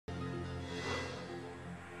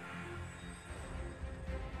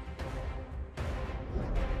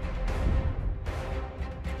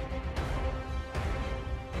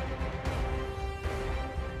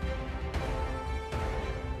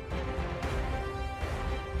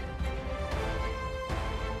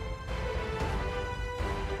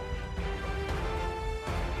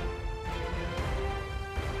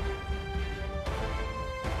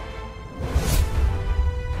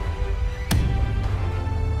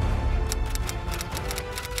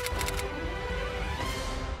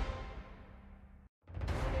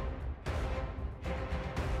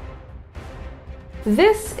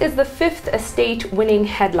This is the Fifth Estate Winning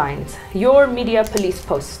Headlines, your media police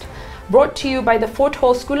post, brought to you by the Fort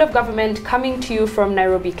Hall School of Government, coming to you from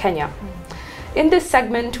Nairobi, Kenya. In this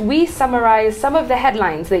segment, we summarize some of the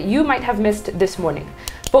headlines that you might have missed this morning,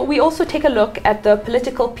 but we also take a look at the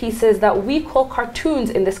political pieces that we call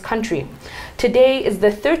cartoons in this country. Today is the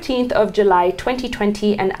 13th of July,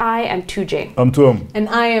 2020, and I am 2J. I'm Tuam. And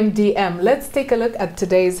I am DM. Let's take a look at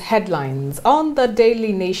today's headlines. On the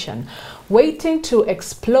Daily Nation, waiting to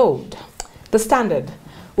explode. The Standard,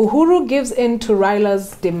 Uhuru gives in to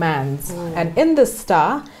Raila's demands. And in the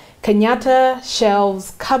Star, Kenyatta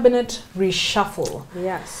shelves cabinet reshuffle.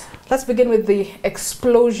 Yes. Let's begin with the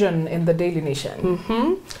explosion in the Daily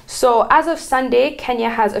Nation. So as of Sunday, Kenya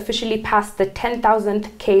has officially passed the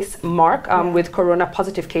 10,000th case mark with corona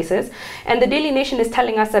positive cases. And the Daily Nation is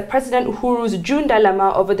telling us that President Uhuru's June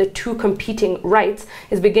dilemma over the two competing rights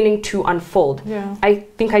is beginning to unfold. I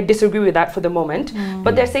think I disagree with that for the moment,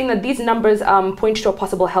 but they're saying that these numbers point to a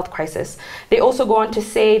possible health crisis. They also go on to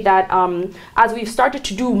say that as we've started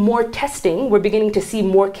to do more testing, we're beginning to see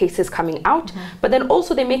more cases coming out, but then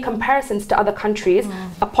also they make comparisons to other countries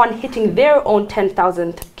upon hitting their own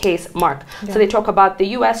 10,000th case mark. So they talk about the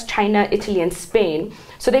US, China, Italy, and Spain.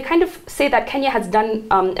 So they kind of say that Kenya has done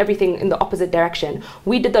everything in the opposite direction.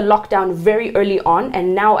 We did the lockdown very early on,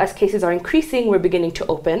 and now as cases are increasing, we're beginning to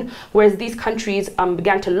open, whereas these countries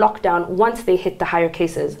began to lock down once they hit the higher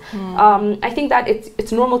cases. I think that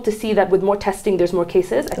it's normal to see that with more testing, there's more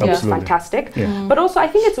cases. I think it's fantastic. But also, I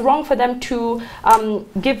think it's wrong for them to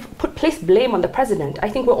place blame on the president. I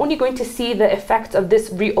think we're only going to see the effects of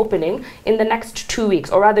this reopening in the next 2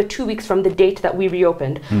 weeks, or rather 2 weeks from the date that we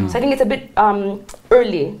reopened. So I think it's a bit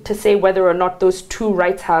early to say whether or not those two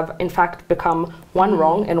rights have in fact become one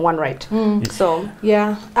wrong and one right. So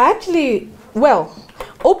yeah, actually, well,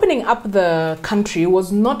 opening up the country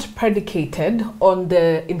was not predicated on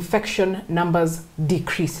the infection numbers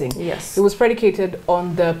decreasing. Yes. It was predicated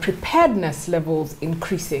on the preparedness levels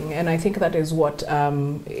increasing, and I think that is what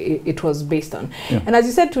it was based on. And as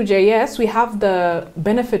you said, Tuja, yes, we have the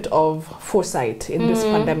benefit of foresight in this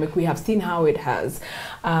pandemic. We have seen how it has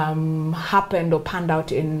happened or panned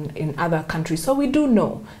out in other countries. So we do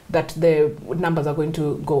know that the numbers are going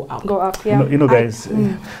to go up. Go up, yeah. You know guys,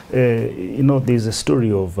 you know, there's a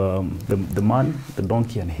story of the man, the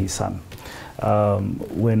donkey, and his son.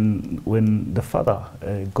 When the father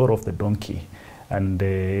got off the donkey and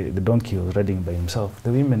the donkey was riding by himself,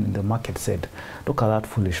 the women in the market said, "Look at that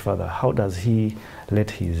foolish father. How does he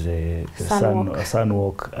let his son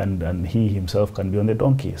walk and he himself can be on the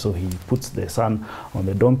donkey?" So he puts the son on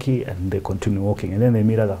the donkey and they continue walking. And then they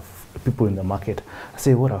meet other people in the market,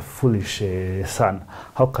 say, "What a foolish son.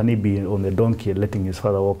 How can he be on the donkey letting his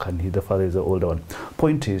father walk, and the father is the older one?"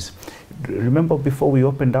 Point is, remember before we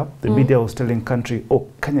opened up, the media was telling country, "Oh,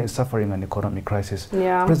 Kenya is suffering an economic crisis.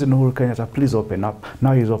 President Uhuru Kenyatta, please open up."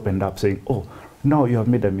 Now he's opened up saying, "Oh, now you have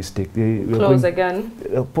made a mistake. Close again."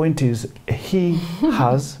 The point is, he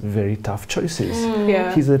has very tough choices.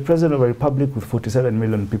 He's the president of a republic with 47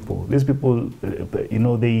 million people. These people, you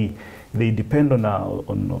know, they depend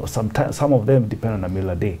on some of them depend on a meal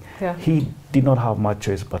a day. He did not have much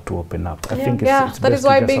choice but to open up. I think it's that is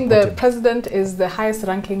why being the president is the highest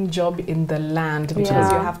ranking job in the land,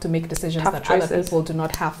 because you have to make decisions that other people do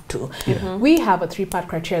not have to. We have a three-part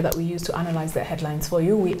criteria that we use to analyze the headlines for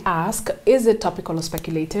you. We ask, is it topical or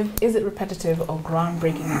speculative? Is it repetitive or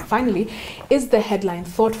groundbreaking? And finally, is the headline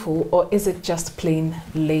thoughtful or is it just plain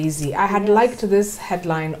lazy? I had liked this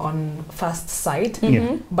headline on first sight,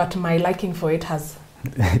 but my liking for it has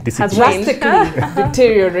drastically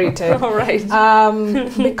deteriorated. All right.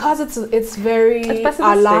 Because it's very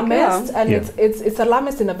alarmist, and it's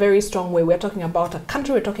alarmist in a very strong way. We're talking about a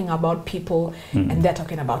country, we're talking about people, and they're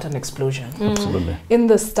talking about an explosion. Absolutely. In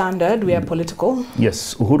the Standard, we are political.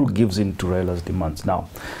 Yes, Uhuru gives in to Raila's demands. Now,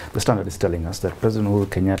 the Standard is telling us that President Uhuru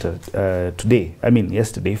Kenyatta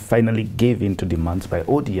yesterday, finally gave in to demands by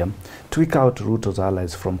ODM to kick out Ruto's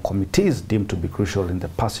allies from committees deemed to be crucial in the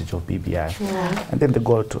passage of BBI. And then they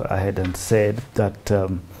got ahead and said that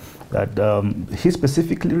he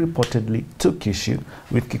specifically reportedly took issue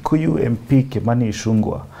with Kikuyu MP Kimani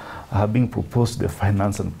Ichung'wah being proposed to the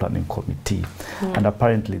Finance and Planning Committee. And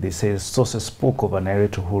apparently they say sources spoke of an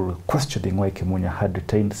narrator who questioning why Kimunya had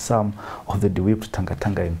retained some of the de-whipped Tanga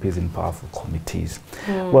MPs in powerful committees.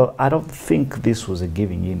 Well, I don't think this was a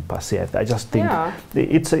giving in per se. I just think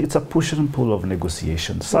it's a push and pull of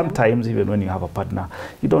negotiations. Sometimes even when you have a partner,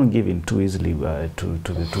 you don't give in too easily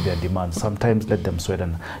to their demands. Sometimes let them sweat,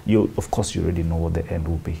 and of course you already know what the end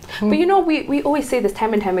will be. But you know, we always say this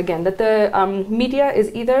time and time again, that the media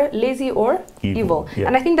is either lazy or evil. Yeah.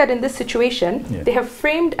 And I think that in this situation, they have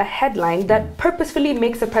framed a headline that purposefully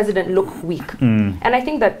makes the president look weak. And I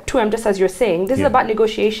think that, too, just as you're saying, this is about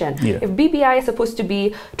negotiation. If BBI is supposed to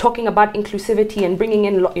be talking about inclusivity and bringing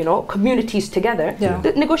in, you know, communities together,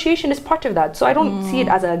 the negotiation is part of that. So I don't see it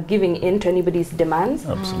as a giving in to anybody's demands.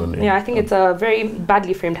 Absolutely. Yeah, I think it's a very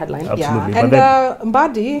badly framed headline. Absolutely. And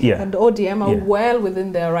Mbadi and ODM are well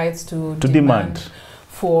within their rights to demand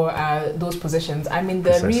for those positions. I mean,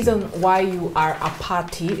 the reason why you are a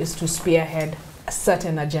party is to spearhead a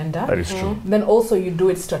certain agenda. That is true. Then also you do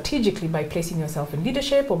it strategically by placing yourself in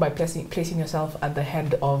leadership or by placing yourself at the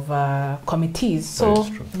head of committees. So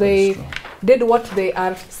they did what they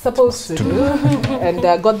are supposed to do and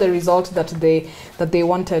got the result that they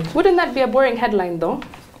wanted. Wouldn't that be a boring headline, though?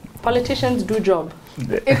 Politicians do job.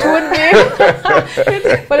 It would be.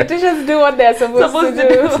 Politicians do what they're supposed to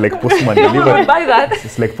do. It's like postman delivered. Buy that.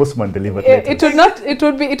 It's like postman delivered. It would not. It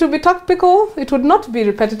would be topical. It would not be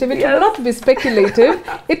repetitive. It would not be speculative.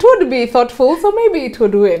 It would be thoughtful. So maybe it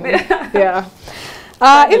would win. Yeah.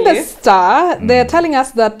 In the Star, they're telling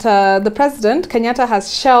us that the president Kenyatta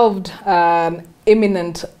has shelved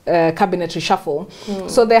imminent cabinet reshuffle.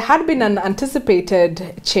 So there had been an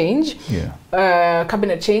anticipated change,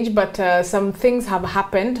 cabinet change, but some things have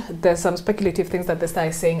happened. There's some speculative things that the Star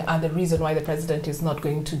is saying are the reason why the president is not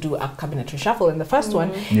going to do a cabinet reshuffle. And the first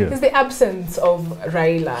one is the absence of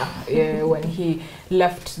Raila when he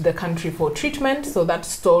left the country for treatment, so that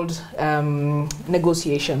stalled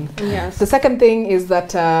negotiation. The second thing is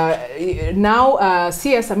that now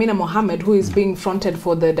CS Amina Mohammed, who is being fronted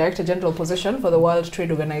for the Director General position for the World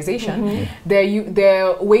Trade Organization,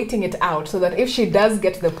 they're waiting it out so that if she does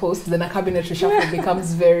get the post, then a cabinet reshuffle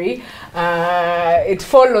becomes very, it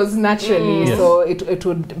follows naturally, so it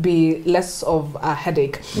would be less of a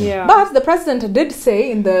headache. But the president did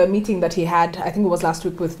say in the meeting that he had, I think it was last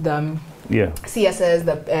week with the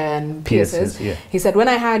CSS and PSS, he said, when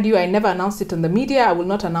I had you, I never announced it in the media. I will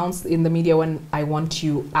not announce in the media when I want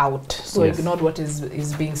you out. So ignored what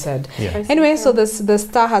is being said. Anyway, so the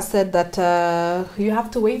Star has said that you have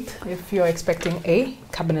to wait if you're expecting a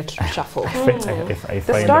cabinet reshuffle.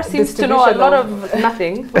 The Star seems to know a lot of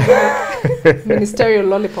nothing. Ministerial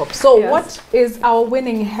lollipop. So what is our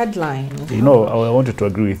winning headline? You know, I wanted to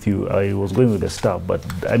agree with you. I was going with the Star, but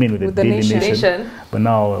I mean with the Daily Nation. But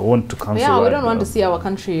now I want to cancel. Yeah, we don't want to see our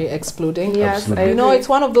country exploding. Yes, you know, it's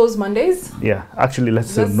one of those Mondays. Yeah, actually,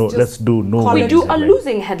 let's do no. We do a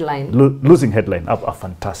losing headline. Losing headline.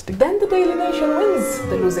 Fantastic. Then the Daily Nation wins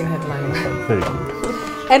the losing headline. Very good.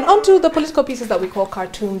 And onto the political pieces that we call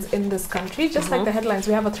cartoons in this country. Just like the headlines,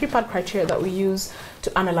 we have a three-part criteria that we use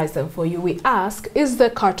to analyze them for you. We ask, is the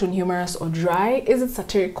cartoon humorous or dry? Is it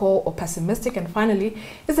satirical or pessimistic? And finally,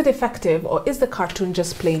 is it effective or is the cartoon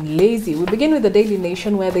just plain lazy? We begin with the Daily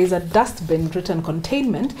Nation, where there's a dustbin written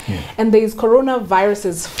containment and there's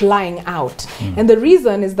coronaviruses flying out. And the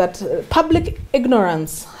reason is that public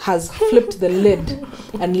ignorance has flipped the lid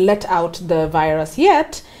and let out the virus.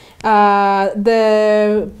 Yet,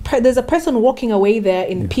 there's a person walking away there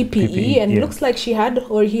in PPE and it looks like he had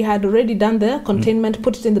already done the containment,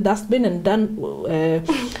 put it in the dustbin and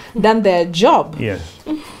done their job.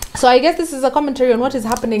 So I guess this is a commentary on what is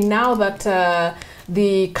happening now that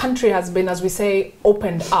the country has been, as we say,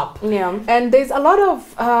 opened up. And there's a lot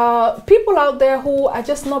of people out there who are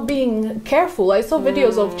just not being careful. I saw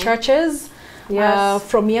videos of churches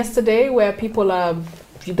from yesterday where people are,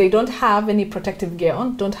 they don't have any protective gear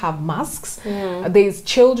on, don't have masks. There's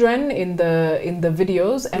children in the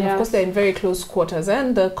videos, and of course they're in very close quarters.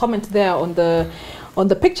 And the comment there on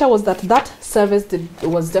the picture was that service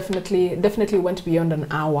was definitely went beyond an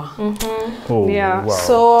hour. Wow.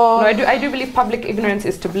 So no, I do believe public ignorance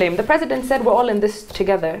is to blame. The president said we're all in this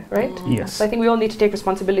together, right? Yes. So I think we all need to take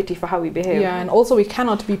responsibility for how we behave. And also we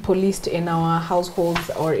cannot be policed in our households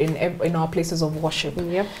or in our places of worship.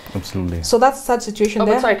 Absolutely. So that's such situation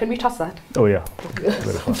there. But sorry, can we toss that? Oh yeah.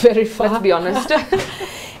 Very far. Let's be honest.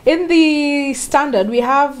 In the Standard, we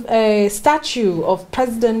have a statue of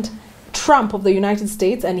President Trump of the United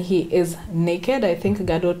States, and he is naked. I think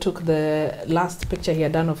Gado took the last picture he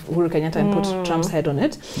had done of Uhuru Kenyatta and put Trump's head on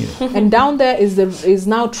it. And down there is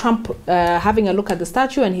now Trump having a look at the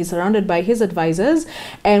statue, and he's surrounded by his advisors.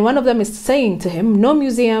 And one of them is saying to him, no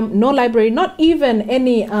museum, no library, not even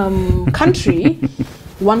any country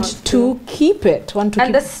want to keep it.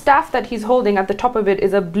 And the staff that he's holding at the top of it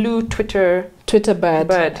is a blue Twitter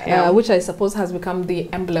bird, which I suppose has become the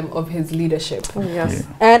emblem of his leadership.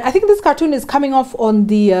 And I think this cartoon is coming off on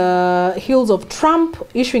the heels of Trump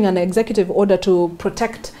issuing an executive order to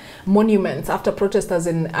protect monuments after protesters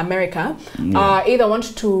in America either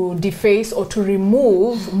want to deface or to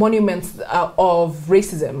remove monuments of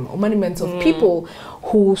racism, or monuments of people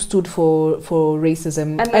who stood for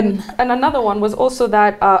racism. And another one was also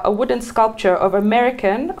that a wooden sculpture of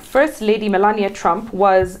American First Lady Melania Trump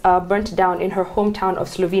was burnt down in her hometown of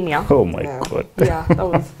Slovenia. Oh my God. Yeah, that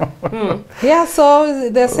was... Yeah, so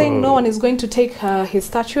they're saying no one is going to take his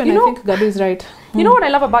statue, and I think Gado is right. You know what I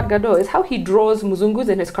love about Gado is how he draws Muzungus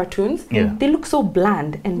in his cartoons. Yeah. They look so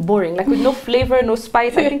bland and boring, like with no flavor, no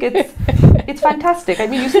spice. I think it's fantastic. I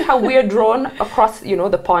mean, you see how we're drawn across, you know,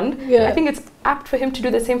 the pond. Yeah. I think it's apt for him to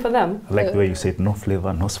do the same for them. I like the way you said no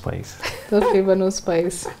flavor, no spice. No flavor, no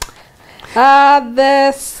spice.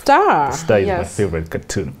 The Star. The Star is my favorite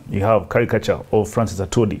cartoon. You have caricature of Francis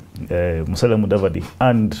Atwoli, Musalia Mudavadi,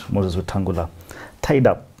 and Moses Wetangula tied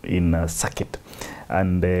up in a circuit.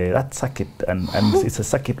 And that circuit, and it's a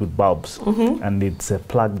circuit with bulbs, and it's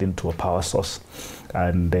plugged into a power source.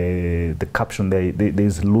 And the caption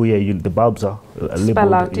there's Luya, the bulbs are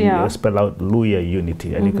labeled, spell out Luya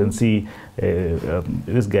Unity. And you can see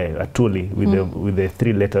this guy, Atwoli, with the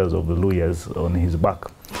 3 letters of the Luyas on his back.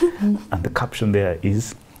 And the caption there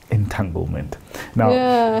is entanglement. Now,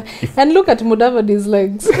 and look at Mudavadi's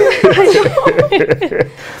legs.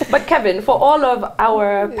 But Kevin, for all of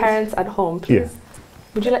our parents at home, please,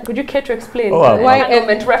 would you care to explain why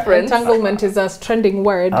entanglement reference? Entanglement is a trending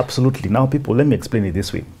word. Absolutely. Now, people, let me explain it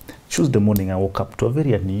this way. Tuesday morning, I woke up to a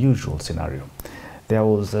very unusual scenario.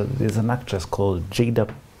 There's an actress called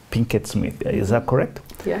Jada Pinkett Smith. Is that correct?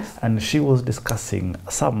 Yes. And she was discussing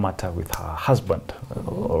some matter with her husband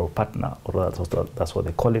or partner, or that's what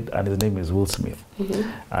they call it, and his name is Will Smith.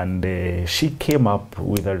 And she came up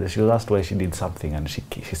with her, she was asked why she did something, and she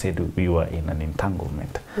said we were in an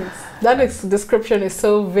entanglement. Yes. That description is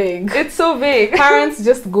so vague. It's so vague. Parents,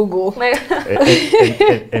 just Google.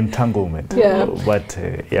 Entanglement. Yeah. But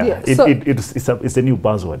it's a new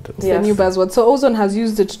buzzword. It's a new buzzword. So Ozone has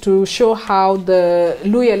used it to show how the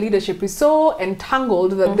Luya leadership is so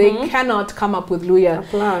entangled that they cannot come up with Luya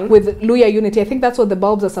unity. I think that's what the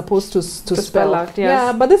bulbs are supposed to spell out.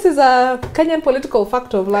 Yeah, but this is a Kenyan political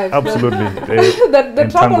fact of life. Absolutely.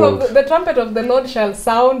 the trumpet of the Lord shall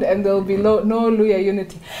sound, and there will be no Luya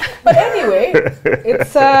unity. But anyway,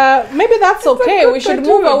 it's maybe that's okay. We should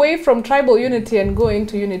move away from tribal unity and go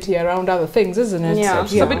into unity around other things, isn't it? Yeah.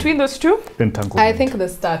 So between those two, entanglement. I think the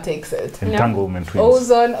Star takes it. Entanglement.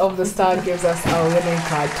 Ozone of the Star gives us our winning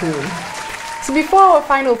cartoon. So before our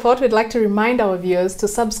final thought, we'd like to remind our viewers to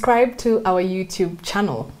subscribe to our YouTube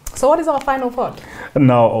channel. So what is our final thought?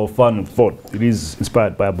 Now our final thought, it is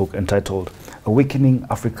inspired by a book entitled Awakening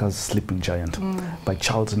Africa's Sleeping Giant by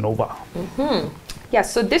Charles Nova.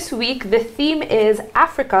 Yes, so this week the theme is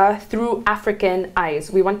Africa through African eyes.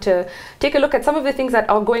 We want to take a look at some of the things that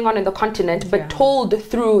are going on in the continent, but told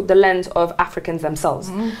through the lens of Africans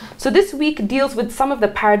themselves. So this week deals with some of the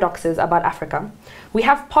paradoxes about Africa. We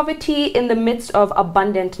have poverty in the midst of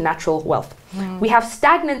abundant natural wealth. We have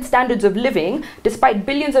stagnant standards of living despite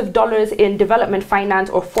billions of dollars in development finance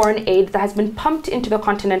or foreign aid that has been pumped into the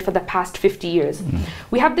continent for the past 50 years.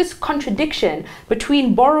 We have this contradiction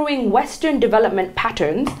between borrowing Western development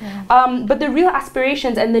patterns, but the real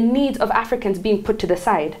aspirations and the needs of Africans being put to the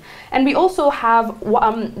side. And we also have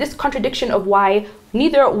this contradiction of why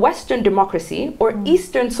neither Western democracy or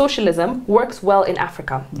Eastern socialism works well in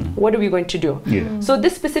Africa. What are we going to do? So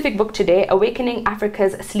this specific book today, Awakening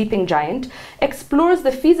Africa's Sleeping Giant, explores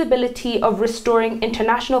the feasibility of restoring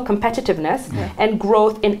international competitiveness and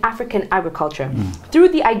growth in African agriculture through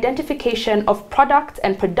the identification of products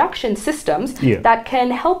and production systems that can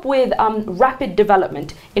help with rapid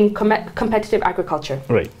development in competitive agriculture.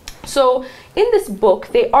 Right. So in this book,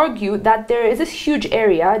 they argue that there is this huge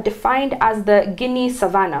area defined as the Guinea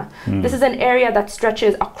Savannah. This is an area that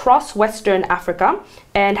stretches across Western Africa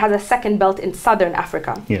and has a second belt in Southern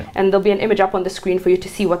Africa. And there'll be an image up on the screen for you to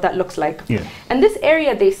see what that looks like. And this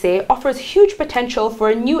area, they say, offers huge potential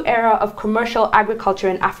for a new era of commercial agriculture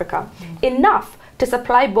in Africa. Enough to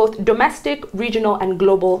supply both domestic, regional, and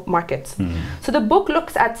global markets. So the book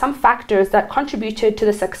looks at some factors that contributed to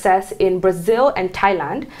the success in Brazil and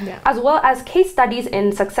Thailand, as well as case studies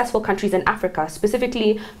in successful countries in Africa,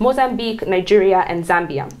 specifically Mozambique, Nigeria, and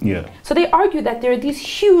Zambia. So they argue that there are these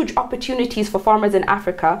huge opportunities for farmers in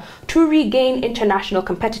Africa to regain international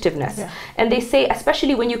competitiveness. And they say,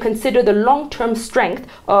 especially when you consider the long-term strength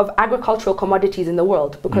of agricultural commodities in the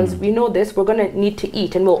world, because we know this, we're going to need to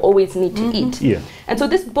eat and we'll always need to eat. And so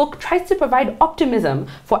this book tries to provide optimism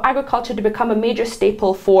for agriculture to become a major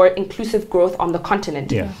staple for inclusive growth on the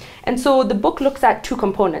continent. And so the book looks at two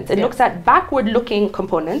components. It looks at backward-looking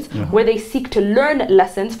components, where they seek to learn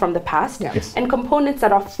lessons from the past, and components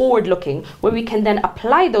that are forward-looking, where we can then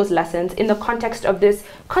apply those lessons in the context of this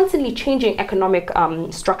constantly changing economic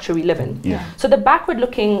structure we live in. So the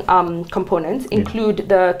backward-looking components include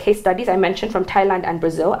the case studies I mentioned from Thailand and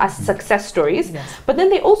Brazil as success stories, but then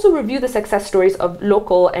they also review the success stories of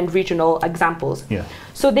local and regional examples.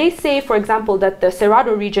 So they say, for example, that the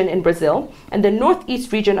Cerrado region in Brazil and the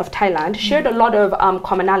northeast region of Thailand shared a lot of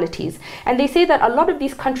commonalities. And they say that a lot of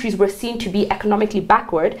these countries were seen to be economically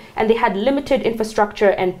backward, and they had limited infrastructure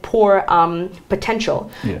and poor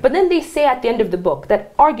potential. But then they say at the end of the book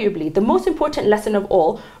that arguably the most important lesson of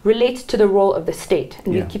all relates to the role of the state.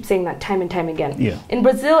 And we keep saying that time and time again. In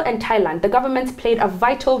Brazil and Thailand, the governments played a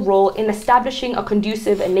vital role in establishing a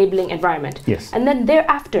conducive, enabling environment. And then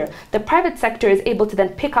thereafter, the private sector is able to then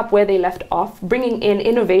pick up where they left off, bringing in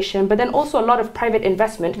innovation, but then also a lot of private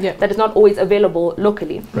investment that is not always available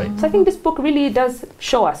locally. So I think this book really does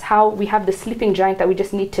show us how we have the sleeping giant that we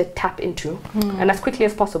just need to tap into, and as quickly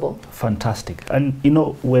as possible. Fantastic. And you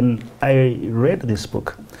know, when I read this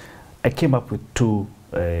book, I came up with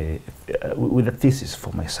with a thesis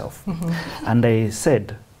for myself. And I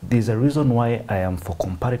said, there's a reason why I am for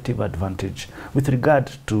comparative advantage with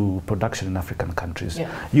regard to production in African countries.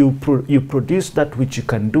 You produce that which you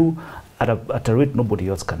can do at a rate nobody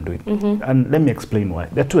else can do it. And let me explain why.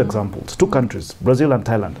 There are two examples, two countries, Brazil and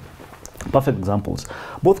Thailand. Perfect examples.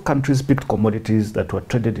 Both countries picked commodities that were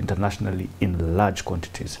traded internationally in large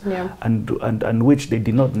quantities, and which they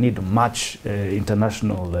did not need much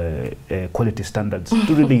international quality standards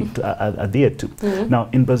to really adhere to. Now,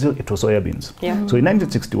 in Brazil, it was soybeans. So in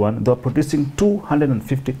 1961, they were producing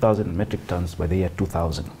 250,000 metric tons by the year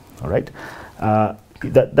 2000. All right.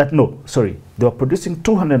 They were producing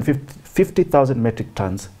 250,000 metric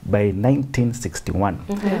tons by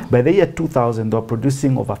 1961. By the year 2000, they were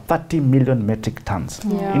producing over 30 million metric tons.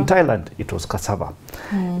 In Thailand, it was cassava.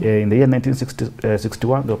 In the year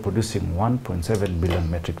 1961, they were producing 1.7 billion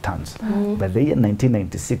metric tons. By the year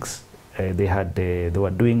 1996, they were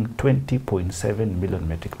doing 20.7 million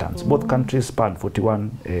metric tons. Both countries spanned 41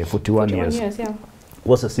 years.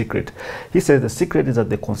 What's the secret? He says the secret is that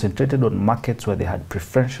they concentrated on markets where they had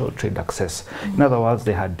preferential trade access. In other words,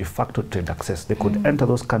 they had de facto trade access. They could enter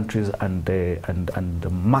those countries and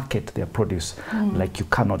market their produce like you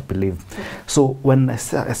cannot believe. So when I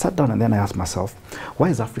sat down and then I asked myself, why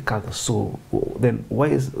is Africa why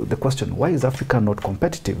is Africa not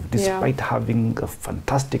competitive despite having a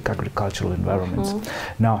fantastic agricultural environments?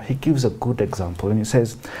 Now, he gives a good example, and he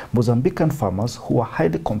says Mozambican farmers who are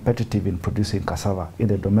highly competitive in producing cassava in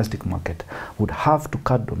the domestic market would have to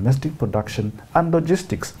cut domestic production and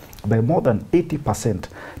logistics by more than 80%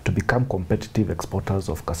 to become competitive exporters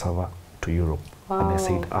of cassava to Europe. And I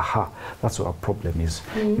said, aha, that's what our problem is.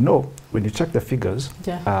 You know, when you check the figures,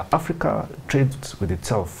 Africa trades with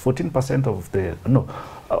itself. 14%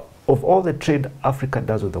 of all the trade Africa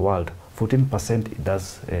does with the world, 14% it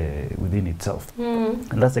does within itself.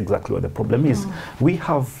 And that's exactly what the problem is. We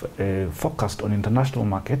have focused on international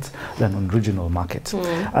markets than on regional markets.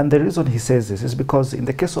 And the reason he says this is because in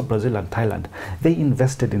the case of Brazil and Thailand, they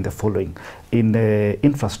invested in the following: in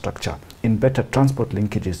infrastructure, in better transport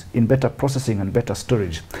linkages, in better processing and better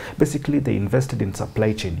storage. Basically, they invested in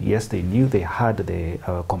supply chain. Yes, they knew they had the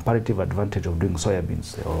comparative advantage of doing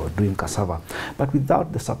soybeans or doing cassava. But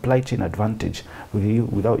without the supply chain advantage,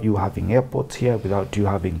 without you having airports here, without you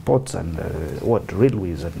having ports and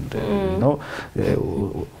railways and you know,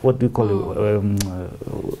 what do you call it,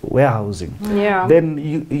 warehousing, then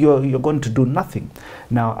you're going to do nothing.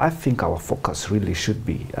 Now, I think our focus really should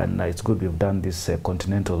be, and it's good we've done this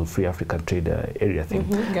continental free African trade area thing.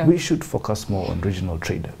 We should focus more on regional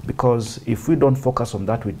trade, because if we don't focus on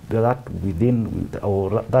that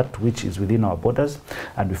which is within our borders,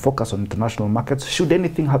 and we focus on international markets, should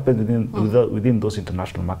anything happen within those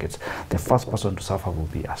international markets, the first person to suffer will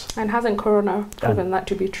be us. And hasn't Corona proven that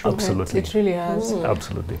to be true? Absolutely. It really has.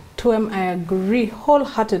 Absolutely. Tuem, I agree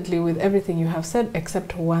wholeheartedly with everything you have said,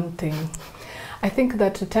 except one thing. I think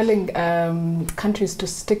that telling countries to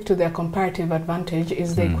stick to their comparative advantage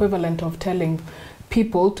is the equivalent of telling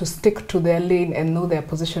people to stick to their lane and know their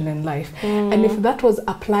position in life. And if that was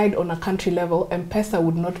applied on a country level, M-Pesa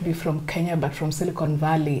would not be from Kenya but from Silicon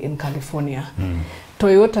Valley in California.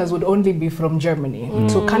 Toyotas would only be from Germany.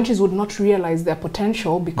 So countries would not realize their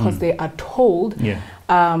potential because they are told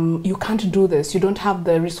you can't do this. You don't have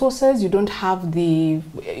the resources. You don't have the,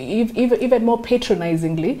 even more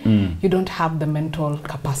patronizingly, you don't have the mental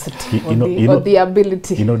capacity or the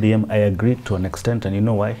ability. You know, DM, I agree to an extent, and you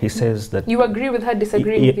know why? He says that... You agree with her,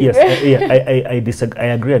 disagree with you? Yes, I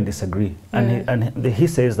agree and disagree. And he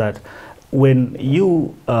says that when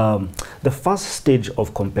you, the first stage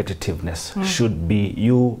of competitiveness should be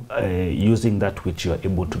you using that which you are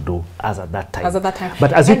able to do as at that time.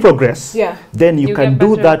 But as you progress, then you can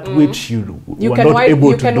do that which you were not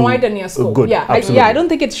able to do. You can widen your scope. Good, I don't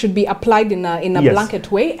think it should be applied in a blanket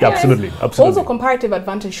way. Absolutely. Also, comparative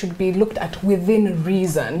advantage should be looked at within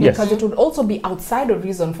reason, because it would also be outside of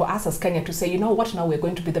reason for us as Kenya to say, you know what, now we're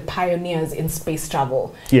going to be the pioneers in space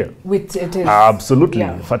travel. Which it is. Absolutely.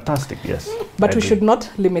 Fantastic, yes. But we should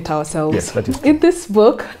not limit ourselves. Yes, that is true. In this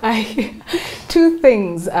book, two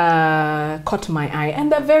things caught my eye,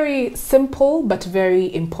 and they're very simple but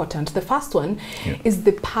very important. The first one is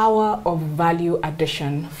the power of value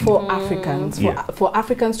addition for Africans, for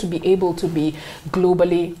Africans to be able to be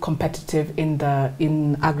globally competitive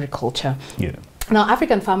in agriculture. Now,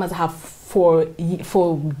 African farmers have for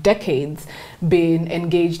decades been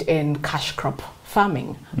engaged in cash crop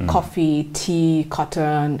farming, coffee, tea,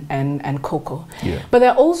 cotton, and cocoa. But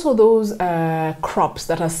there are also those crops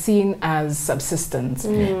that are seen as subsistence.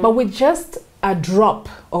 But with just a drop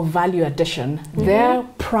of value addition, their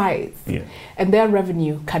price and their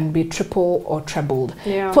revenue can be triple or trebled.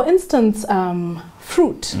 For instance,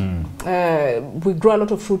 fruit. We grow a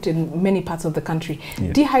lot of fruit in many parts of the country.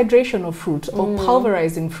 Dehydration of fruit or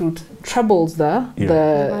pulverizing fruit trebles the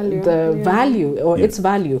value or its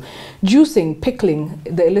value. Juicing, pickling,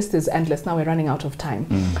 the list is endless. Now we're running out of time.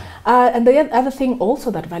 And the other thing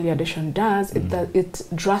also that value addition does is that it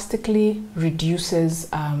drastically reduces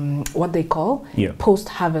what they call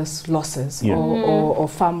post-harvest losses or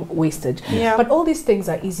farm wastage. But all these things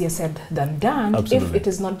are easier said than done if it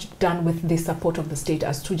is not done with the support of the state,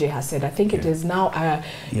 as Tuje has said. I think it is now a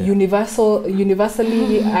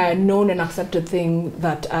universally known and accepted thing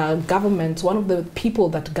that governments, one of the people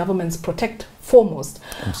that governments protect foremost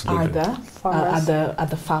are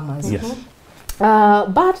the farmers.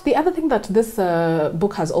 But the other thing that this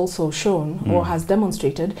book has also shown or has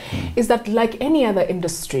demonstrated is that, like any other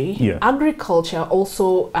industry, agriculture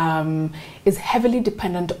also is heavily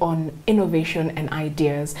dependent on innovation and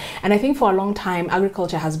ideas. And I think for a long time,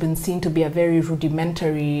 agriculture has been seen to be a very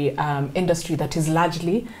rudimentary industry that is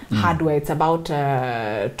largely hardware. It's about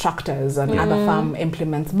tractors and other farm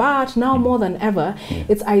implements. But now more than ever,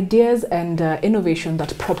 it's ideas and innovation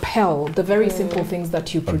that propel the very simple things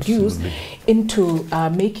that you produce into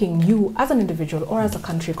making you as an individual or as a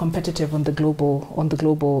country competitive on the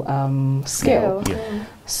global scale.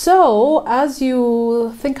 So as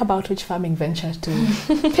you think about which farming venture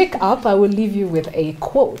to pick up, I will leave you with a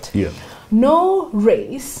quote. No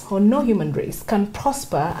race or no human race can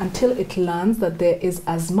prosper until it learns that there is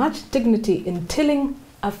as much dignity in tilling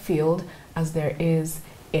a field as there is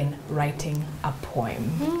in writing a poem.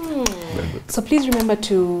 So please remember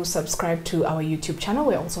to subscribe to our YouTube channel.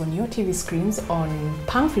 We're also on your TV screens on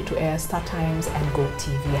Pang Free to Air, Star Times, and Go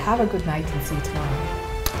TV. Have a good night and see you tomorrow.